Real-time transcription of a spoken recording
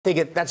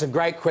That's a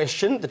great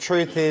question. The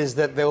truth is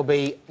that there will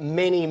be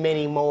many,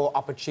 many more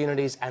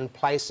opportunities and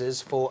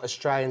places for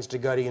Australians to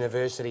go to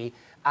university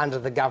under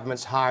the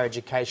government's higher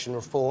education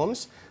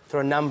reforms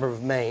through a number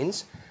of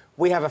means.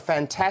 We have a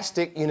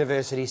fantastic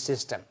university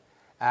system,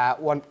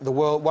 one of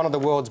the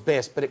world's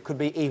best, but it could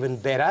be even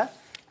better.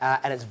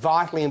 And it's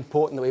vitally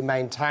important that we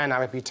maintain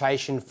our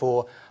reputation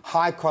for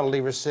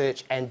high-quality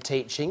research and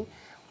teaching.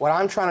 What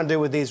I'm trying to do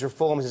with these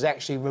reforms is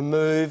actually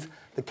remove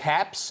the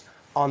caps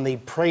on the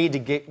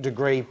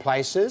pre-degree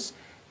places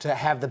to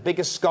have the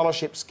biggest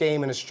scholarship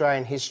scheme in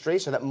Australian history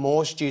so that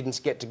more students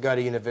get to go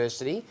to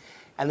university.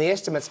 And the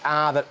estimates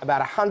are that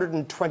about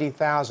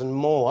 120,000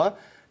 more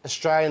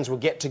Australians will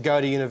get to go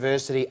to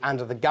university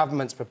under the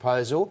government's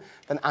proposal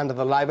than under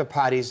the Labor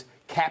Party's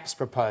caps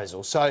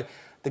proposal. So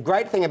the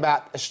great thing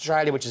about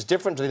Australia, which is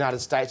different to the United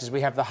States, is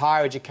we have the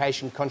higher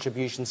education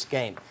contribution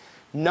scheme.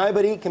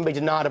 Nobody can be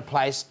denied a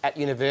place at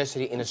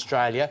university in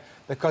Australia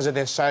because of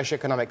their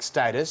socioeconomic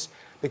status,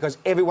 because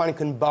everyone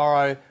can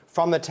borrow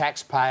from the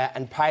taxpayer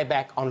and pay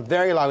back on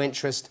very low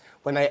interest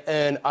when they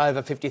earn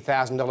over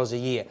 $50,000 a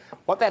year.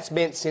 What that's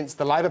meant since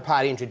the Labor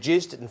Party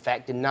introduced it, in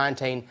fact, in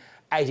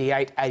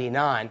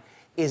 1988-89,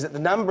 is that the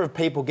number of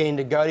people getting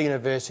to go to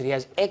university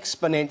has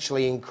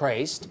exponentially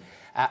increased,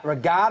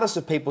 regardless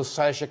of people's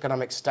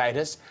socioeconomic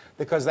status,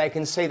 because they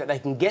can see that they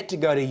can get to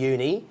go to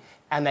uni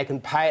and they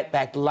can pay it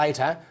back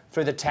later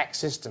through the tax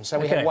system. So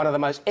we have one of the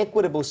most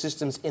equitable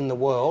systems in the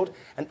world,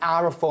 and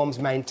our reforms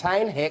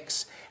maintain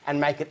HECS and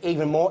make it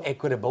even more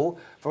equitable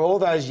for all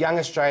those young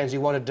Australians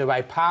who want to do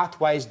a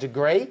pathways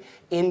degree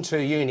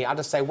into uni. I'll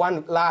just say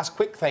one last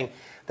quick thing.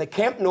 The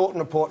Kemp Norton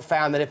report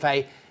found that if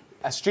a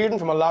student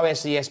from a low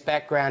SES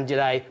background did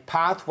a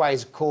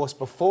pathways course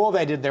before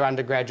they did their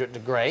undergraduate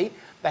degree,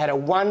 they had a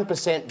 1%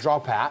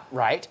 dropout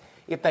rate.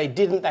 If they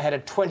didn't, they had a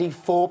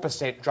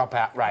 24%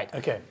 dropout rate.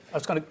 OK. I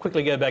was going to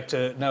quickly go back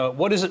to Noah.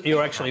 What is it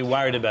you're actually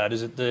worried about?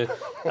 Is it the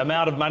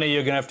amount of money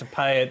you're going to have to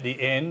pay at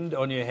the end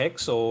on your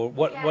HECS, or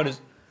what? Yeah. What is?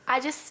 I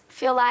just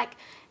feel like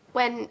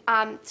when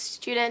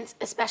students,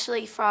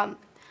 especially from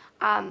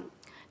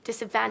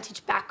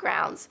disadvantaged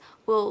backgrounds,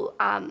 will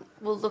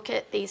look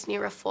at these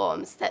new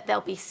reforms, that they'll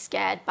be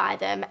scared by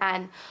them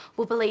and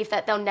will believe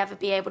that they'll never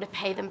be able to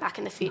pay them back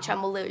in the future,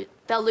 and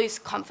they'll lose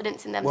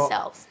confidence in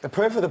themselves. Well, the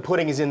proof of the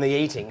pudding is in the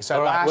eating.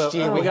 So last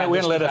year we're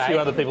going to let a few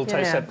other people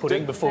taste that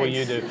pudding before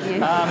you do.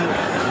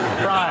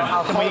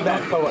 Brian,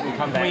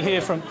 can we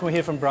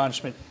hear from Brian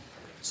Schmidt?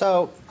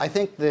 So I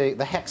think the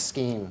HECS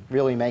scheme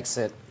really makes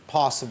it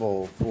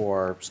possible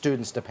for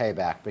students to pay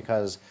back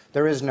because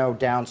there is no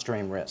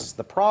downstream risk.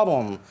 The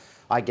problem,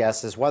 I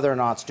guess, is whether or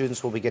not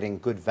students will be getting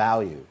good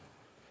value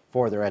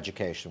for their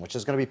education, which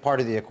is going to be part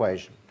of the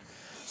equation.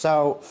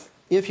 So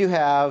if you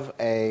have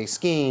a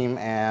scheme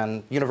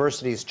and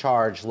universities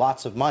charge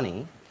lots of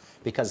money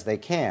because they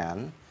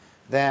can,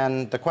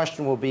 then the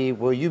question will be,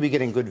 will you be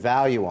getting good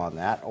value on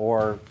that,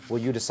 or will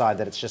you decide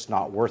that it's just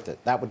not worth it?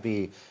 That would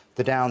be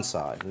the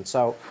downside. And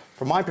so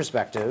from my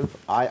perspective,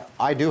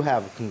 I do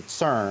have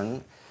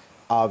concern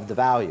of the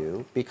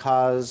value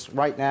because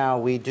right now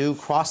we do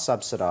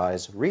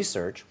cross-subsidize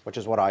research, which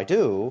is what I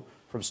do,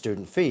 from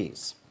student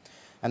fees.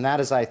 And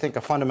that is, I think,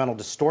 a fundamental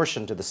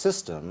distortion to the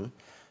system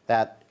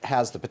that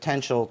has the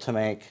potential to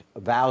make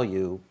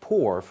value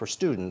poor for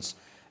students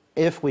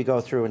if we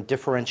go through and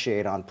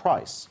differentiate on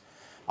price.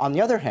 On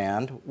the other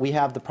hand, we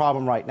have the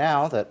problem right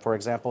now that, for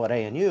example, at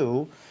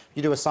ANU,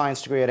 you do a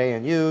science degree at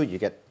ANU, you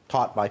get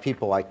taught by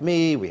people like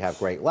me, we have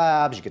great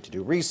labs, you get to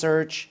do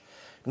research,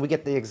 and we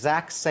get the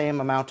exact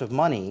same amount of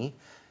money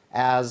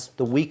as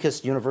the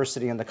weakest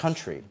university in the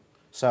country.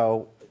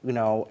 So, you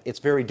know, it's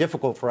very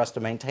difficult for us to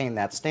maintain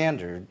that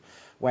standard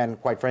when,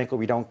 quite frankly,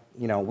 we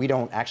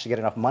don't actually get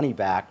enough money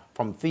back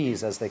from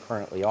fees as they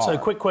currently are. So,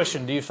 quick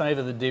question, do you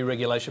favour the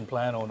deregulation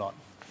plan or not?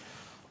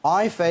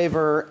 I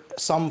favour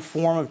some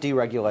form of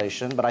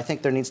deregulation, but I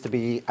think there needs to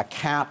be a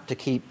cap to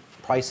keep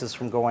prices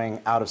from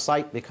going out of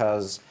sight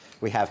because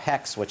we have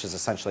HECS, which is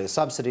essentially a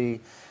subsidy,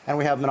 and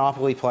we have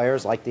monopoly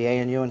players like the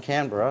ANU in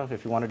Canberra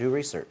if you want to do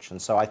research.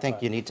 And so I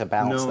think you need to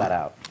balance that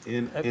out.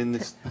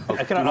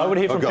 I would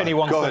hear from Penny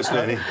Wong first,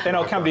 then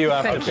I'll come to you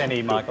after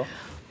Penny, Michael.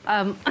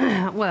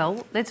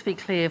 Well, let's be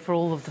clear for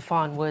all of the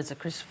fine words that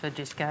Christopher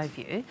just gave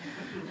you.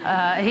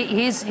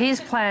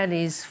 His plan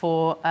is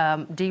for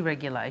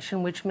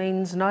deregulation, which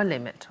means no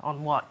limit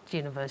on what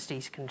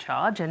universities can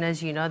charge. And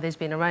as you know, there's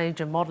been a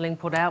range of modelling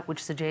put out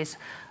which suggests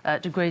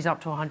degrees up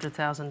to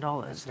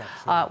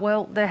 $100,000.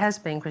 Well, there has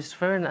been,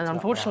 Christopher, and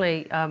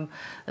unfortunately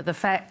the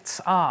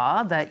facts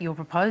are that you're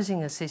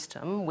proposing a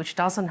system which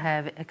doesn't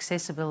have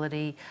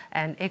accessibility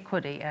and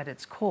equity at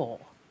its core.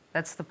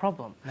 That's the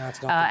problem. No,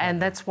 it's not.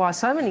 And that's why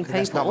so many people.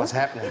 That's not what's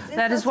happening.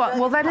 That is what.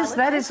 Well, that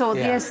is all.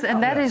 Yeah. Yes,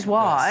 and that is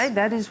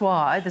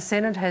why the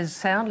Senate has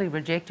soundly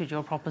rejected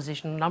your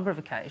proposition on a number of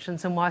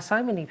occasions, and why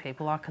so many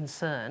people are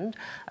concerned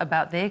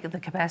about the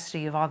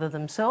capacity of either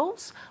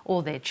themselves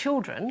or their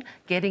children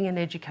getting an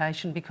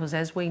education, because,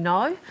 as we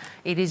know,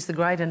 it is the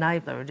great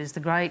enabler. It is the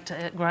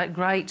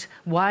great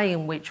way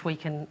in which we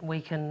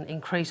can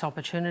increase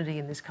opportunity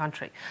in this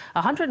country.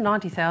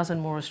 190,000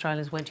 more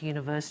Australians went to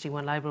university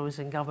when Labor was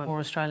in government. More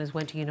Australians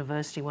went to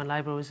university when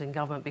Labor was in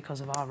government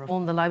because of our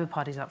reform. The Labor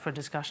Party's up for a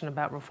discussion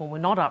about reform. We're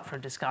not up for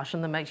a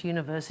discussion that makes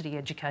university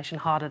education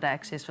harder to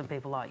access for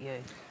people like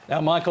you.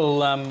 Now, Michael,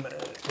 one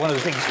of the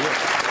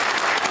things...